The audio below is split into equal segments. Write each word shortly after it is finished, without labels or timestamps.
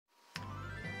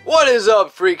What is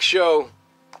up, Freak Show?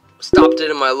 Stopped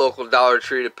in at my local Dollar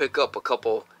Tree to pick up a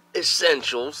couple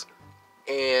essentials,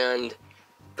 and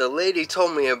the lady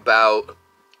told me about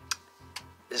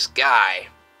this guy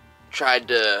tried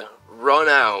to run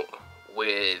out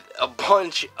with a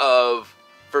bunch of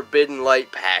Forbidden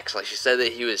Light packs. Like, she said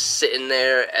that he was sitting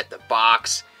there at the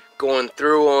box going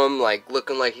through them, like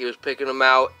looking like he was picking them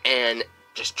out, and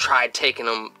just tried taking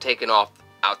off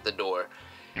out the door.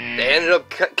 They ended up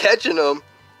catching him.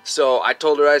 So I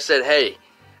told her, I said, hey,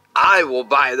 I will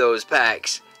buy those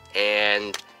packs.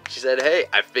 And she said, hey,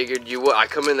 I figured you would. I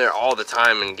come in there all the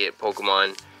time and get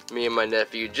Pokemon. Me and my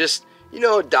nephew, just, you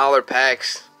know, dollar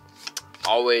packs.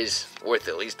 Always worth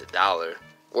at least $1.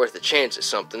 Worth a chance at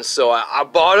something. So I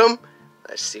bought them.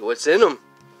 Let's see what's in them.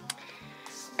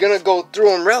 Gonna go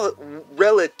through them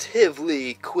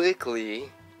relatively quickly.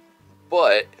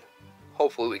 But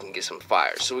hopefully we can get some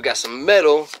fire. So we got some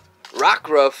metal,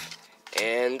 Rockruff,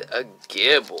 and a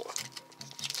Gible.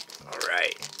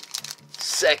 Alright.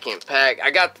 Second pack.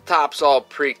 I got the tops all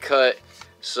pre-cut,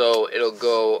 so it'll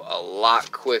go a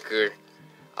lot quicker.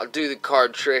 I'll do the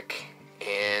card trick,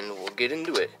 and we'll get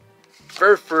into it.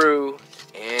 Furfrou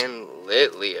and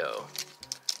Litleo.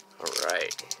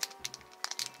 Alright.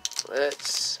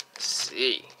 Let's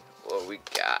see what we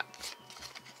got.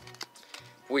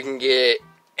 If we can get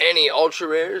any ultra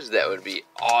rares, that would be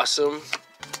awesome.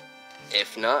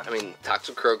 If not, I mean,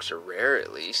 Toxicroaks are rare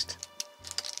at least.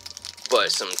 But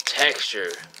some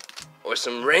texture, or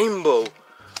some rainbow,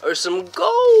 or some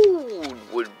gold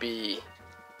would be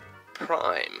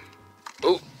prime.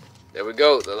 Oh, there we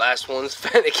go. The last one's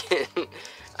Fennekin.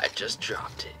 I just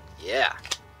dropped it. Yeah.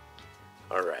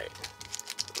 Alright.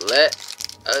 Let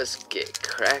us get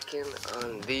cracking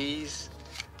on these.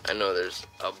 I know there's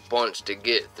a bunch to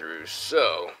get through,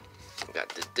 so we got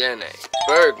the Dene,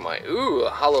 Bergmite, ooh, a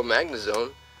Hollow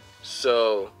Magnezone.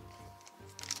 So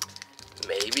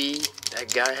maybe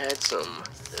that guy had some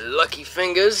lucky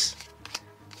fingers.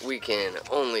 We can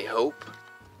only hope.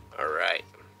 Alright.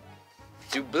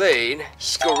 Doublade,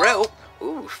 Scarelp,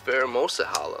 ooh, Pheromosa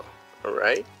Hollow.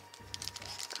 Alright.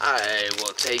 I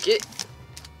will take it.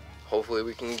 Hopefully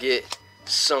we can get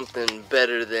something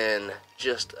better than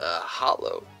just a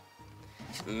hollow.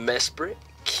 Mesprit,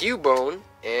 Cubone,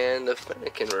 and a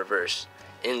Fennekin reverse.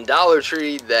 In Dollar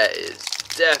Tree, that is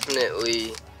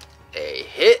definitely a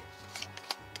hit,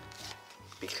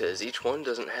 because each one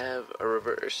doesn't have a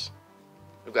reverse.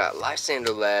 We've got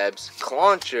Lysander Labs,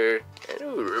 Clauncher, and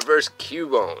ooh, reverse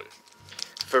Cubone.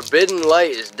 Forbidden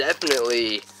Light is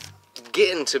definitely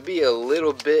getting to be a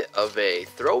little bit of a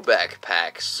throwback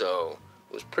pack, so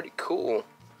it was pretty cool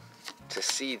to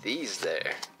see these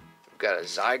there. We've got a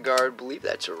Zygarde, believe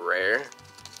that's a rare.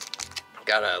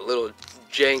 Got a little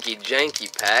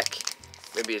janky pack.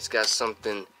 Maybe it's got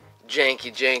something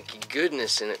janky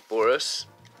goodness in it for us.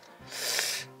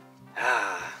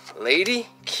 Lady,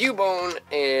 Cubone,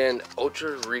 and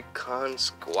Ultra Recon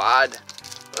Squad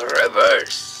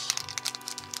reverse.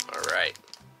 Alright.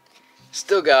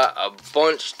 Still got a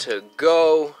bunch to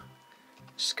go.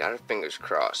 Just got our fingers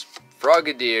crossed.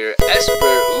 Frogadier, Esper,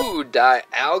 ooh,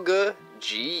 Dialga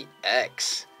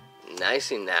GX.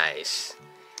 Nicey nice.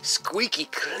 Squeaky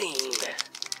clean.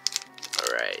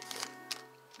 Alright.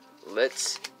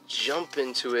 Let's jump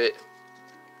into it.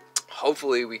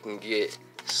 Hopefully we can get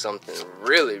something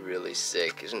really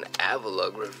sick. There's an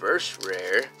Avalugg reverse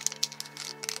rare.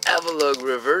 Avalugg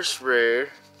reverse rare.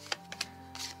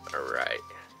 Alright.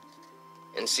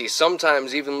 And see,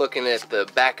 sometimes even looking at the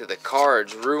back of the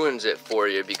cards ruins it for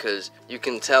you, because you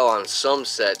can tell on some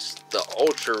sets the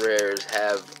ultra rares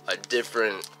have a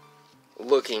different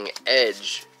looking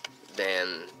edge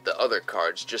than the other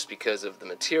cards, just because of the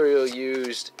material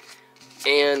used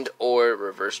and or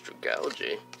reverse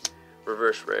Dragalge,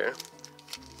 reverse rare,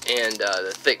 and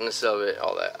the thickness of it,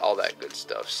 all that good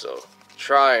stuff. So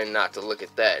try not to look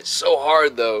at that. It's so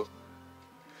hard though.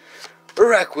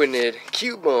 Araquanid,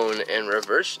 Cubone, and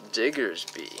reverse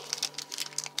Diggersby.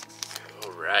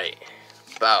 Alright,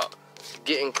 about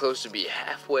getting close to be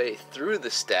halfway through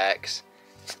the stacks.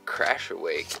 Crash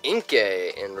Awake,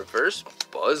 Inkay, and reverse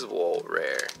Buzzwole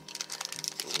rare.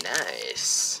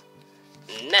 Nice.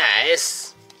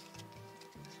 Nice.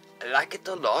 I like it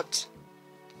a lot.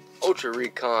 Ultra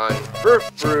Recon,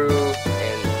 Furfrou,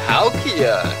 and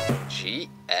Palkia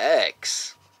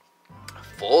GX.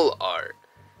 Full art.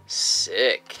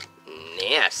 Sick.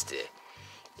 Nasty.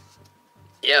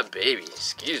 Yeah, baby.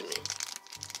 Excuse me.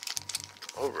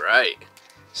 Alright.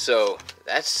 So,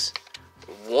 that's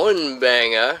one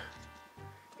banger.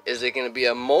 Is it going to be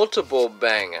a multiple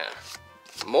banger?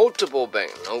 Multiple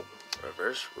banger. Nope.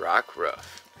 Reverse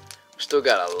Rockruff. Still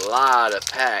got a lot of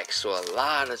packs, so a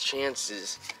lot of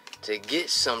chances to get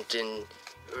something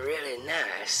really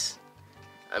nice.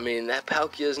 I mean, that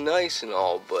Palkia is nice and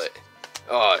all, but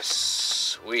oh,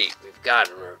 sweet. We've got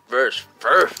a reverse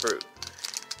Furfrou.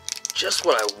 Just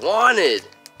what I wanted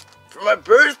for my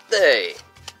birthday,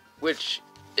 which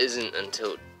isn't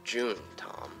until June,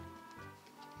 Tom.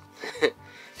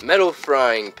 Metal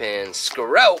Frying Pan,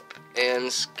 Skrelp, and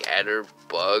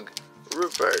Scatterbug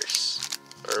reverse.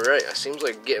 Alright, it seems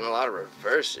like getting a lot of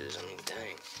reverses. I mean,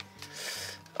 dang.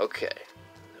 Okay,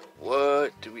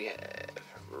 what do we have?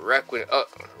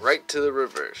 Right to the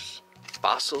reverse.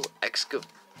 Fossil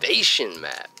Excavation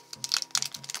Map.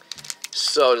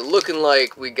 So, looking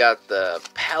like we got the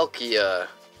Palkia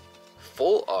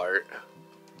full art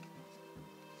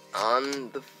on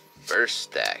the first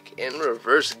stack. And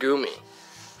reverse Goomy.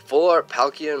 Full art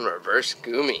Palkia and reverse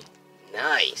Goomy.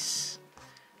 Nice.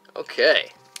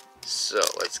 Okay. So,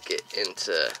 let's get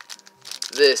into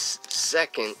this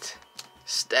second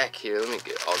stack here. Let me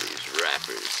get all these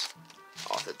wrappers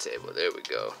off the table. There we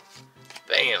go.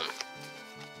 Bam.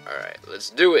 Alright,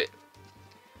 let's do it.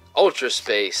 Ultra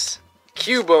Space,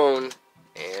 Cubone,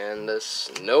 and the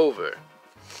Snover.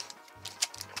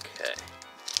 Okay.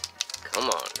 Come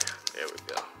on. There we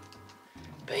go.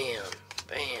 Bam.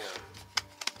 Bam.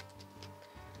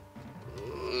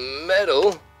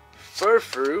 Metal,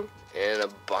 Furfrou, and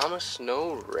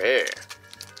Abomasnow rare.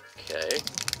 Okay.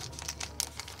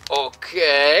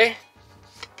 Okay.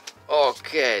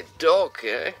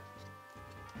 Okay.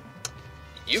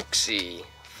 Uxie,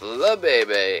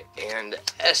 Flabebe, and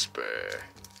Esper.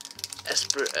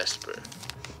 Esper.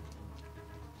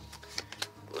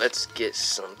 Let's get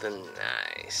something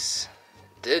nice.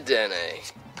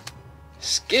 Dedenne,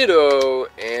 Skiddo,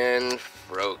 and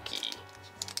Froakie.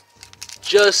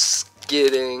 Just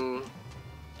kidding.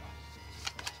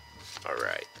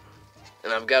 Alright.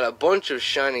 And I've got a bunch of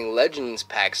Shining Legends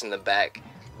packs in the back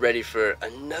ready for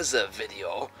another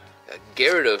video. Got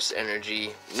Gyarados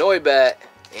Energy, Noibat,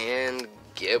 and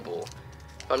Gible.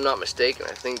 If I'm not mistaken,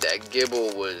 I think that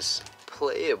Gible was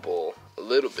playable a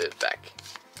little bit back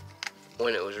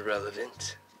when it was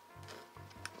relevant.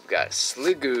 We've got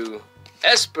Sliggoo,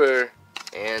 Esper,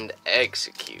 and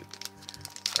Execute.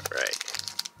 Alright.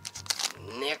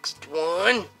 Next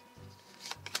one.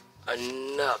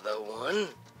 Another one.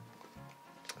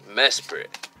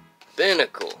 Mesprit,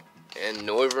 Binnacle, and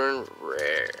Noivern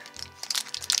rare.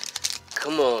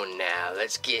 Come on now,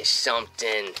 let's get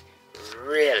something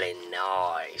really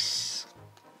nice.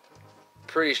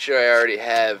 Pretty sure I already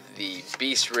have the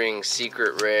Beast Ring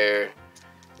secret rare,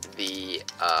 the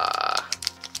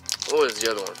what was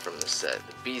the other one from the set?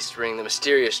 The Beast Ring, the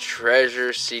Mysterious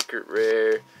Treasure secret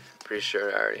rare. Pretty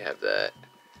sure I already have that.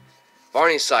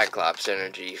 Barney Cyclops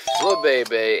Energy,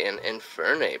 Flabebe, and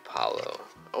Infernape Hollow.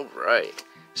 Alright,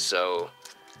 so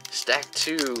stack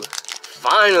 2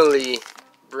 finally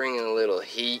bringing a little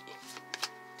heat.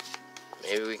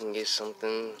 Maybe we can get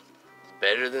something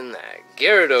better than that.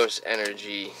 Gyarados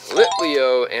Energy,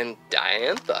 Litleo, and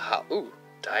Diantha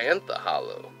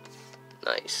Hollow.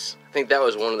 Nice. I think that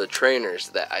was one of the trainers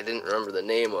that I didn't remember the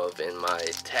name of in my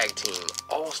Tag Team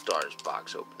All-Stars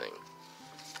box opening.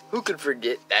 Who could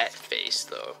forget that face,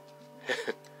 though?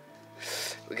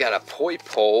 We got a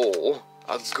Poipole,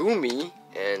 a Goomy,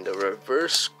 and a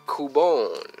reverse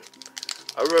Cubone.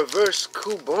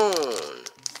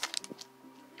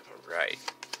 Alright.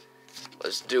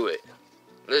 Let's do it.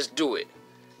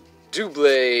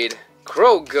 Doublade,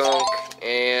 Croagunk,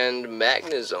 and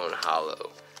Magnezone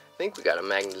Hollow. I think we got a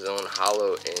Magnezone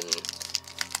Hollow in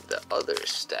the other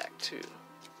stack, too.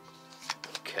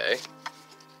 Okay.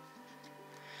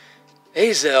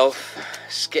 Azelf,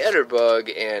 Scatterbug,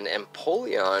 and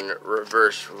Empoleon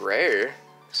reverse rare.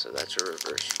 So that's a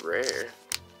reverse rare.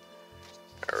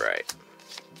 Alright.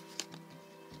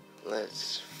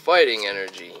 Let's Fighting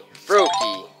Energy,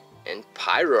 Froakie, and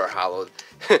Pyroar Hollow.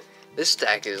 This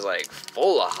stack is like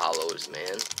full of hollows,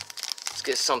 man. Let's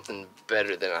get something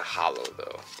better than a hollow,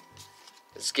 though.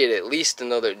 Let's get at least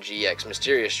another GX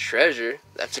Mysterious Treasure.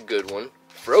 That's a good one.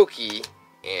 Froakie,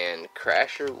 and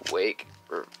Crasher Wake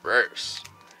reverse.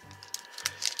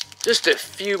 Just a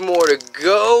few more to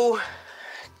go.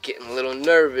 Getting a little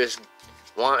nervous,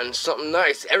 wanting something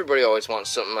nice. Everybody always wants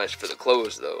something nice for the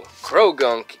close, though.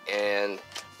 Croagunk and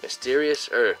Mysterious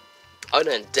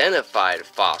Unidentified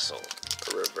Fossil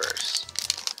reverse.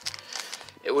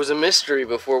 It was a mystery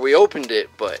before we opened it,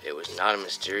 but it was not a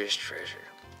Mysterious Treasure.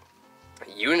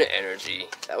 Unit Energy,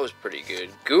 that was pretty good.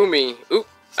 Goomy,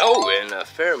 and a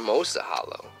Pheromosa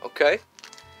Hollow. Okay.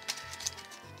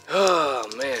 Oh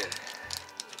man.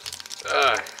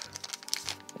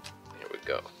 Here we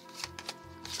go.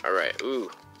 Alright,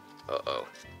 ooh. Uh-oh.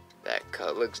 That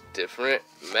cut looks different.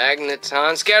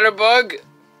 Magneton, Scatterbug,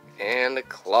 and a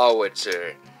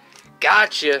Clawitzer.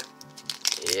 Gotcha!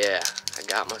 Yeah, I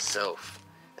got myself.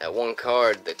 That one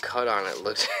card, the cut on it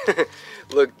looked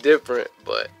looked different,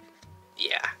 but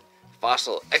yeah.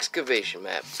 Fossil Excavation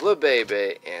Map,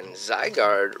 Flabébé, and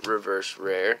Zygarde reverse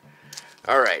rare.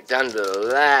 Alright, down to the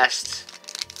last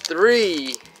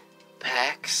 3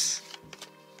 packs.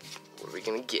 What are we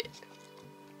gonna get?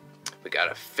 We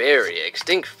got a Fairy,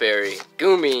 Extinct Fairy,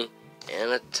 Goomy,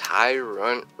 and a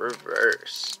Tyrant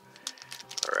reverse.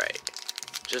 Alright,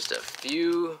 just a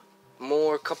few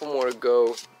more, couple more to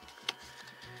go.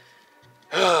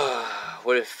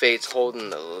 What if Fate's holding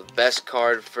the best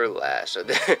card for last? So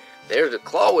there's the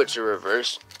Clawitzer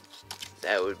reverse.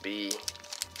 That would be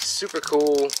super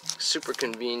cool, super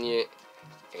convenient,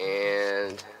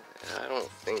 and I don't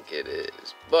think it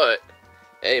is. But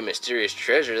hey, Mysterious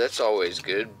Treasure, that's always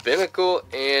good. Binnacle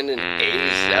and an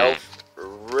Azelf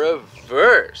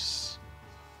reverse.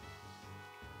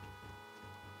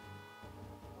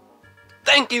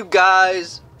 Thank you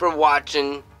guys for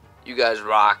watching. You guys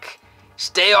rock.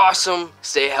 Stay awesome,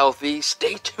 stay healthy,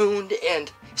 stay tuned,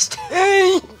 and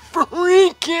stay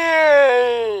freaking!